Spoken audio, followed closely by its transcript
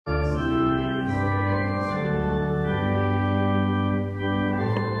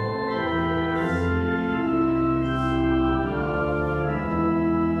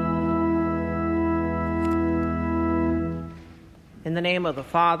In the name of the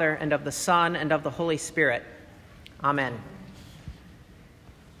Father, and of the Son, and of the Holy Spirit. Amen.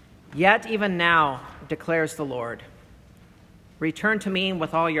 Yet even now, declares the Lord, return to me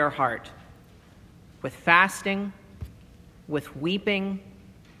with all your heart, with fasting, with weeping,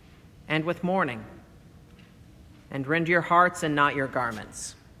 and with mourning, and rend your hearts and not your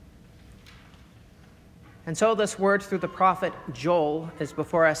garments. And so this word through the prophet Joel is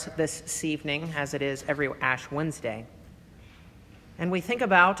before us this evening, as it is every Ash Wednesday. And we think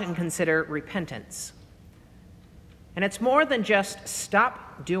about and consider repentance. And it's more than just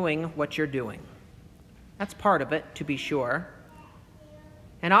stop doing what you're doing. That's part of it, to be sure.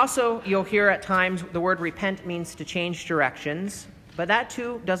 And also, you'll hear at times the word repent means to change directions, but that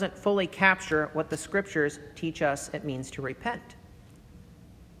too doesn't fully capture what the scriptures teach us it means to repent.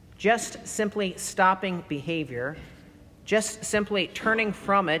 Just simply stopping behavior, just simply turning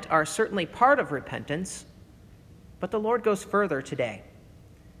from it are certainly part of repentance, but the Lord goes further today,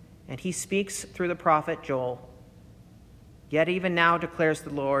 and he speaks through the prophet Joel. Yet even now, declares the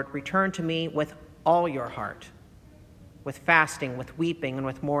Lord, return to me with all your heart, with fasting, with weeping, and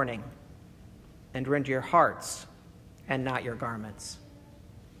with mourning, and rend your hearts and not your garments.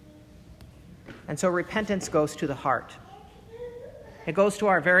 And so repentance goes to the heart. It goes to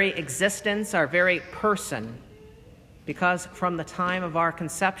our very existence, our very person, because from the time of our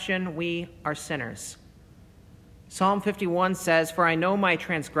conception, we are sinners. Psalm 51 says, "For I know my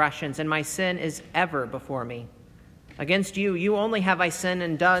transgressions, and my sin is ever before me. Against you, you only have I sinned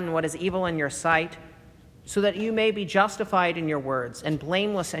and done what is evil in your sight, so that you may be justified in your words and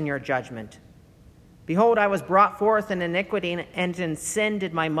blameless in your judgment. Behold, I was brought forth in iniquity, and in sin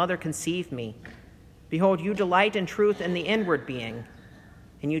did my mother conceive me. Behold, you delight in truth in the inward being,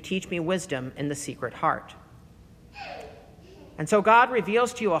 and you teach me wisdom in the secret heart." And so God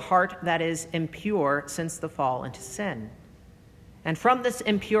reveals to you a heart that is impure since the fall into sin. And from this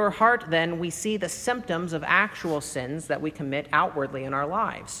impure heart, then, we see the symptoms of actual sins that we commit outwardly in our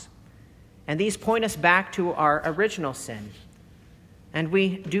lives. And these point us back to our original sin. And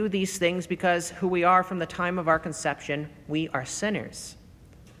we do these things because who we are from the time of our conception, we are sinners.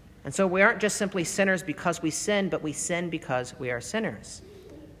 And so we aren't just simply sinners because we sin, but we sin because we are sinners.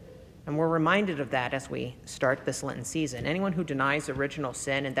 And we're reminded of that as we start this Lenten season. Anyone who denies original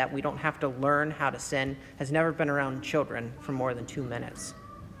sin and that we don't have to learn how to sin has never been around children for more than 2 minutes.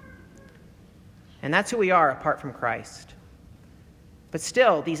 And that's who we are apart from Christ. But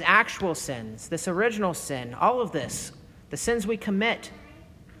still, these actual sins, this original sin, all of this, the sins we commit,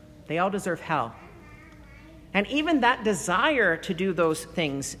 they all deserve hell. And even that desire to do those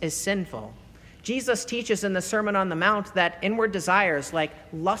things is sinful. Jesus teaches in the Sermon on the Mount that inward desires like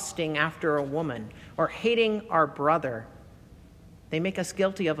lusting after a woman or hating our brother, they make us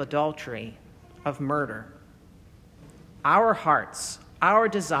guilty of adultery, of murder. Our hearts, our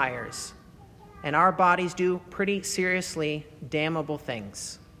desires, and our bodies do pretty seriously damnable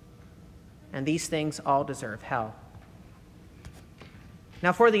things. And these things all deserve hell.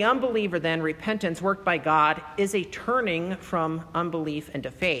 Now, for the unbeliever, then, repentance worked by God is a turning from unbelief into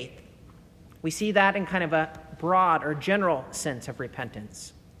faith. We see that in kind of a broad or general sense of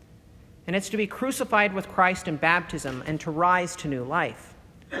repentance. And it's to be crucified with Christ in baptism and to rise to new life.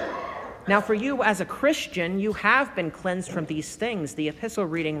 Now, for you as a Christian, you have been cleansed from these things. The epistle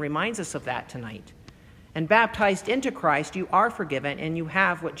reading reminds us of that tonight. And baptized into Christ, you are forgiven and you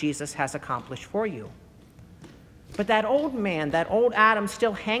have what Jesus has accomplished for you. But that old man, that old Adam,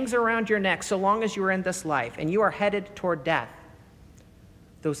 still hangs around your neck so long as you are in this life and you are headed toward death.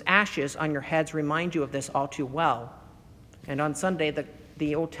 Those ashes on your heads remind you of this all too well. And on Sunday,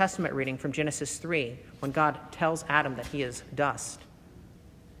 the Old Testament reading from Genesis 3, when God tells Adam that he is dust.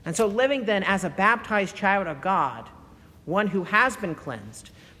 And so living then as a baptized child of God, one who has been cleansed,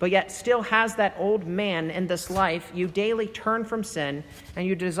 but yet still has that old man in this life, you daily turn from sin and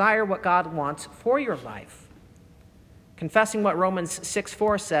you desire what God wants for your life. Confessing what Romans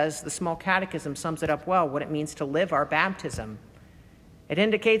 6:4 says, the Small Catechism sums it up well, what it means to live our baptism. It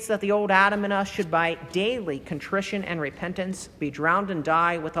indicates that the old Adam in us should by daily contrition and repentance be drowned and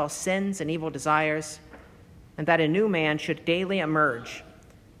die with all sins and evil desires, and that a new man should daily emerge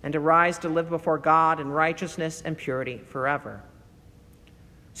and arise to live before God in righteousness and purity forever.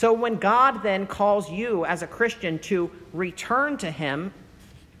 So when God then calls you as a Christian to return to him,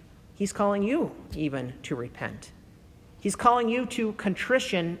 he's calling you even to repent. He's calling you to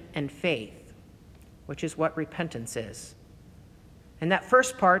contrition and faith, which is what repentance is. And that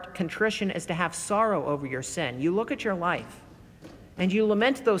first part, contrition, is to have sorrow over your sin. You look at your life and you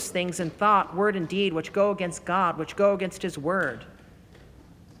lament those things in thought, word, and deed which go against God, which go against his word.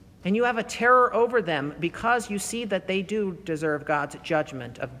 And you have a terror over them because you see that they do deserve God's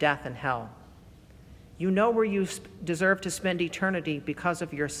judgment of death and hell. You know where you deserve to spend eternity because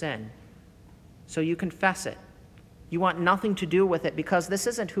of your sin. So you confess it. You want nothing to do with it because this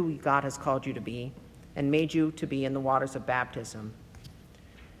isn't who God has called you to be and made you to be in the waters of baptism.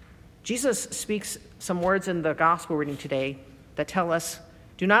 Jesus speaks some words in the gospel reading today that tell us,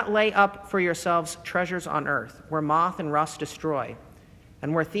 "Do not lay up for yourselves treasures on earth, where moth and rust destroy,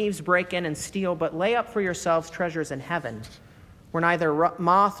 and where thieves break in and steal, but lay up for yourselves treasures in heaven, where neither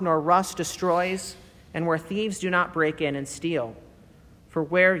moth nor rust destroys, and where thieves do not break in and steal. For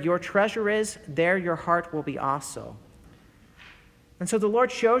where your treasure is, there your heart will be also." And so the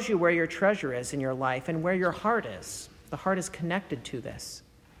Lord shows you where your treasure is in your life and where your heart is. The heart is connected to this.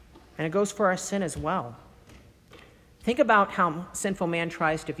 And it goes for our sin as well. Think about how sinful man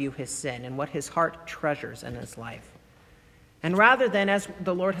tries to view his sin and what his heart treasures in his life. And rather than, as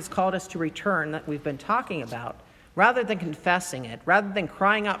the Lord has called us to return, that we've been talking about, rather than confessing it, rather than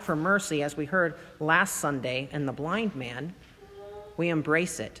crying out for mercy, as we heard last Sunday in the blind man, we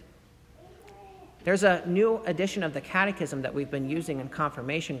embrace it. There's a new edition of the Catechism that we've been using in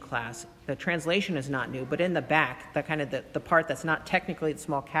confirmation class. The translation is not new, but in the back, the part that's not technically the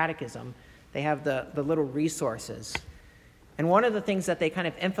small catechism, they have the little resources. And one of the things that they kind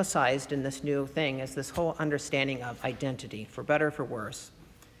of emphasized in this new thing is this whole understanding of identity, for better or for worse.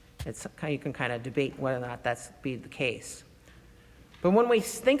 You can kind of debate whether or not that's be the case. But when we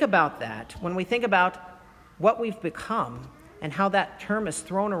think about that, when we think about what we've become and how that term is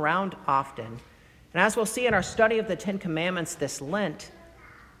thrown around often, and as we'll see in our study of the Ten Commandments this Lent,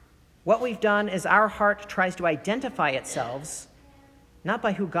 what we've done is our heart tries to identify itself not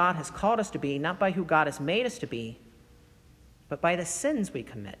by who God has called us to be, not by who God has made us to be, but by the sins we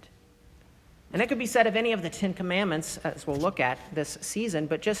commit. And it could be said of any of the Ten Commandments, as we'll look at this season,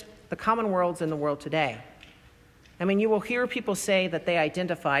 but just the common worlds in the world today. I mean, you will hear people say that they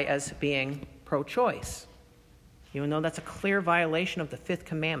identify as being pro-choice, even though that's a clear violation of the fifth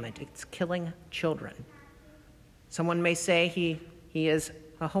commandment. It's killing children. Someone may say he is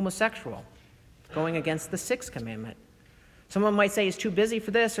a homosexual, going against the sixth commandment. Someone might say he's too busy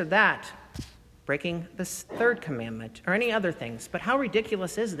for this or that, breaking the third commandment, or any other things. But how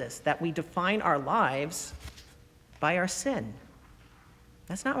ridiculous is this, that we define our lives by our sin?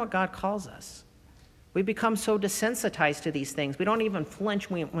 That's not what God calls us. We become so desensitized to these things, we don't even flinch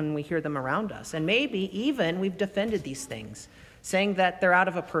when we hear them around us. And maybe even we've defended these things, saying that they're out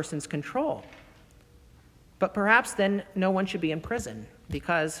of a person's control. But perhaps then no one should be in prison,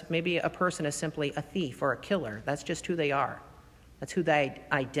 because maybe a person is simply a thief or a killer. That's just who they are. That's who they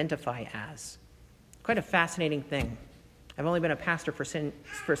identify as. Quite a fascinating thing. I've only been a pastor for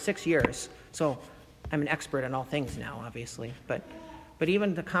 6 years, so I'm an expert in all things now, obviously. But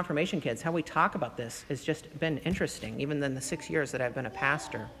even the confirmation kids, how we talk about this has just been interesting, even in the 6 years that I've been a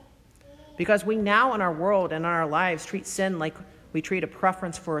pastor. Because we now in our world and in our lives treat sin like we treat a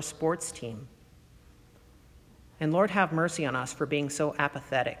preference for a sports team. And Lord, have mercy on us for being so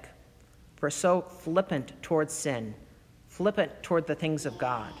apathetic, for so flippant towards sin, flippant toward the things of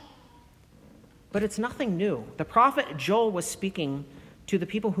God. But it's nothing new. The prophet Joel was speaking to the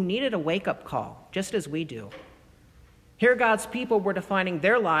people who needed a wake-up call, just as we do. Here God's people were defining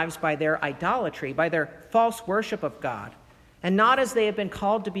their lives by their idolatry, by their false worship of God, and not as they had been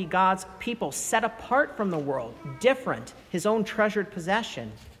called to be God's people, set apart from the world, different, his own treasured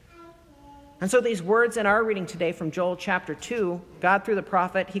possession. And so these words in our reading today from Joel chapter 2, God through the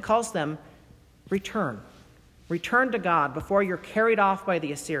prophet, he calls them return. Return to God before you're carried off by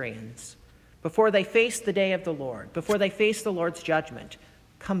the Assyrians, before they face the day of the Lord, before they face the Lord's judgment.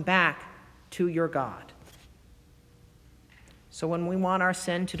 Come back to your God. So when we want our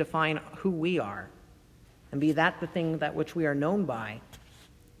sin to define who we are and be that the thing that which we are known by,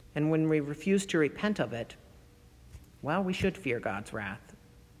 and when we refuse to repent of it, well, we should fear God's wrath.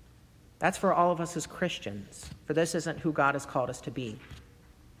 That's for all of us as Christians, for this isn't who God has called us to be.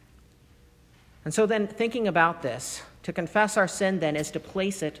 And so then thinking about this, to confess our sin then is to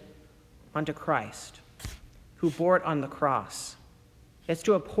place it onto Christ, who bore it on the cross. It's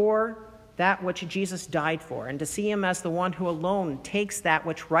to abhor that which Jesus died for, and to see him as the one who alone takes that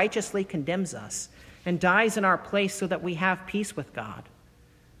which righteously condemns us and dies in our place so that we have peace with God.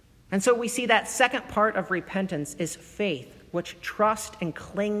 And so we see that second part of repentance is faith, which trusts and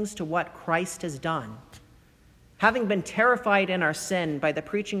clings to what Christ has done. Having been terrified in our sin by the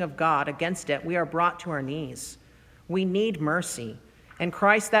preaching of God against it, we are brought to our knees. We need mercy. And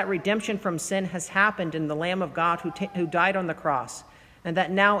Christ, that redemption from sin has happened in the Lamb of God who died on the cross, and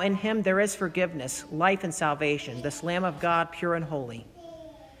that now in him there is forgiveness, life, and salvation, this Lamb of God, pure and holy.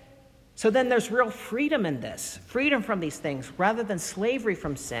 So then there's real freedom in this, freedom from these things rather than slavery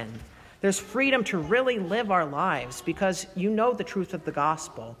from sin. There's freedom to really live our lives because you know the truth of the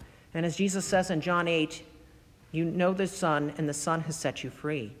gospel. And as Jesus says in John 8, you know the Son, and the Son has set you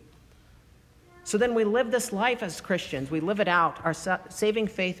free. So then we live this life as Christians. We live it out. Our saving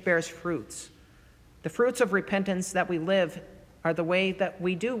faith bears fruits. The fruits of repentance that we live are the way that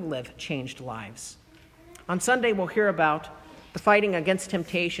we do live changed lives. On Sunday, we'll hear about the fighting against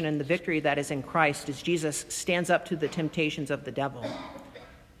temptation and the victory that is in Christ as Jesus stands up to the temptations of the devil.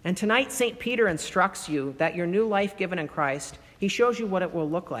 And tonight, St. Peter instructs you that your new life given in Christ, he shows you what it will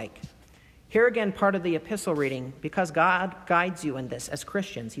look like. Here again, part of the epistle reading, because God guides you in this as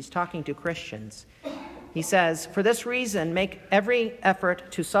Christians. He's talking to Christians. He says, "For this reason, make every effort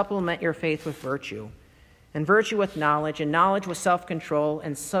to supplement your faith with virtue, and virtue with knowledge, and knowledge with self-control,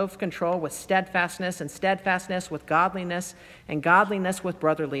 and self-control with steadfastness, and steadfastness with godliness, and godliness with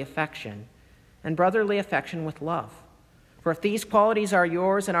brotherly affection, and brotherly affection with love. For if these qualities are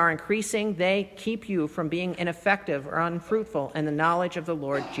yours and are increasing, they keep you from being ineffective or unfruitful in the knowledge of the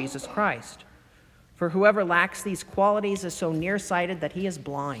Lord Jesus Christ. For whoever lacks these qualities is so nearsighted that he is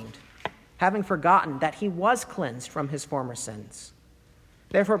blind, having forgotten that he was cleansed from his former sins.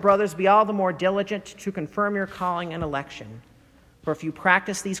 Therefore, brothers, be all the more diligent to confirm your calling and election. For if you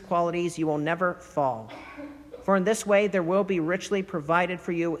practice these qualities, you will never fall. For in this way there will be richly provided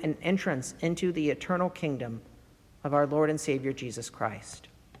for you an entrance into the eternal kingdom of our Lord and Savior Jesus Christ."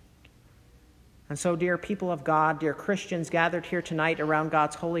 And so, dear people of God, dear Christians gathered here tonight around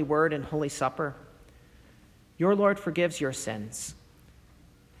God's holy word and holy supper, your Lord forgives your sins,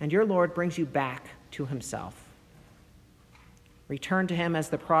 and your Lord brings you back to himself. Return to him as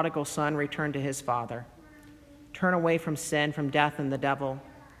the prodigal son returned to his father. Turn away from sin, from death and the devil.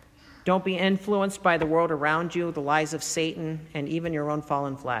 Don't be influenced by the world around you, the lies of Satan, and even your own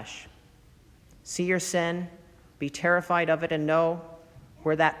fallen flesh. See your sin, be terrified of it, and know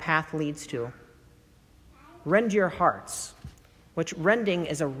where that path leads to. Rend your hearts, which rending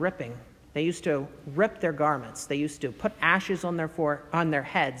is a ripping. They used to rip their garments. They used to put ashes on their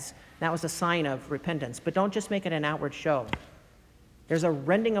heads. That was a sign of repentance. But don't just make it an outward show. There's a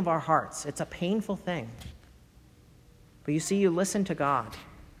rending of our hearts. It's a painful thing. But you see, you listen to God.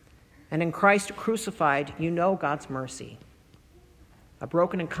 And in Christ crucified, you know God's mercy. A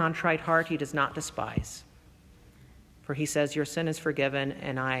broken and contrite heart he does not despise. For he says, your sin is forgiven,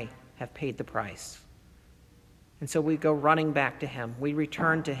 and I have paid the price. And so we go running back to him. We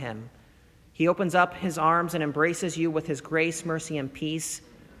return to him. He opens up his arms and embraces you with his grace, mercy, and peace.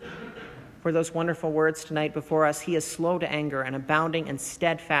 For those wonderful words tonight before us, he is slow to anger and abounding in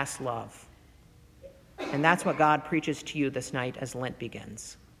steadfast love. And that's what God preaches to you this night as Lent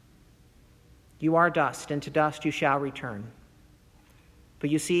begins. You are dust, and to dust you shall return.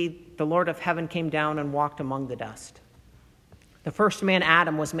 But you see, the Lord of heaven came down and walked among the dust. The first man,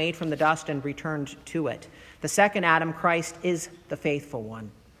 Adam, was made from the dust and returned to it. The second Adam, Christ, is the faithful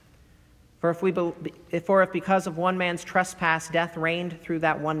one. For if because of one man's trespass death reigned through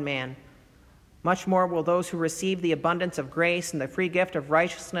that one man, much more will those who receive the abundance of grace and the free gift of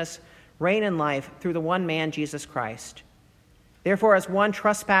righteousness reign in life through the one man, Jesus Christ. Therefore, as one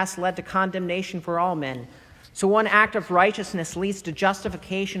trespass led to condemnation for all men, so one act of righteousness leads to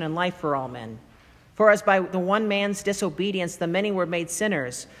justification and life for all men. For as by the one man's disobedience the many were made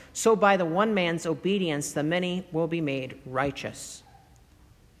sinners, so by the one man's obedience the many will be made righteous.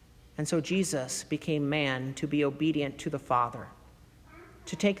 And so Jesus became man to be obedient to the Father,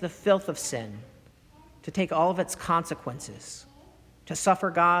 to take the filth of sin, to take all of its consequences, to suffer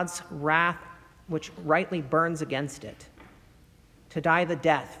God's wrath which rightly burns against it, to die the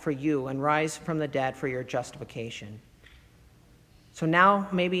death for you and rise from the dead for your justification. So now,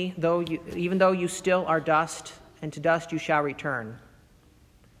 maybe, even though you still are dust, and to dust you shall return,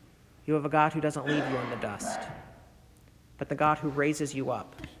 you have a God who doesn't leave you in the dust, but the God who raises you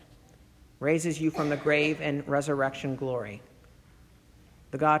up, raises you from the grave in resurrection glory.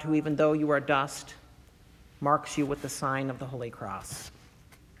 The God who, even though you are dust, marks you with the sign of the Holy Cross.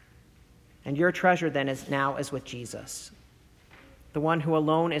 And your treasure then is with Jesus, the one who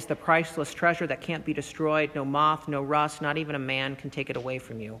alone is the priceless treasure that can't be destroyed. No moth, no rust, not even a man can take it away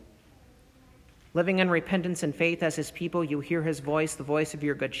from you. Living in repentance and faith as his people, you hear his voice, the voice of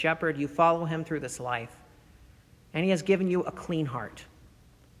your good shepherd. You follow him through this life. And he has given you a clean heart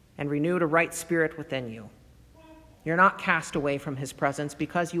and renewed a right spirit within you. You're not cast away from his presence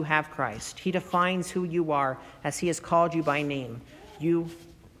because you have Christ. He defines who you are as he has called you by name. You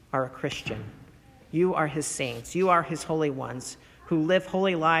are a Christian. You are his saints. You are his holy ones who live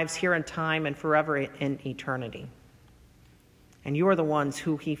holy lives here in time and forever in eternity. And you are the ones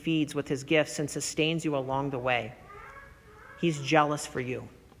who he feeds with his gifts and sustains you along the way. He's jealous for you,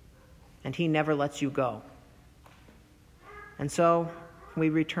 and he never lets you go. And so we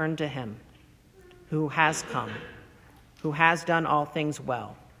return to him, who has come, who has done all things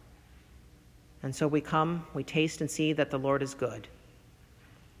well. And so we come, we taste and see that the Lord is good,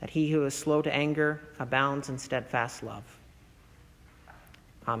 that he who is slow to anger abounds in steadfast love.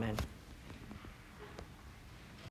 Amen.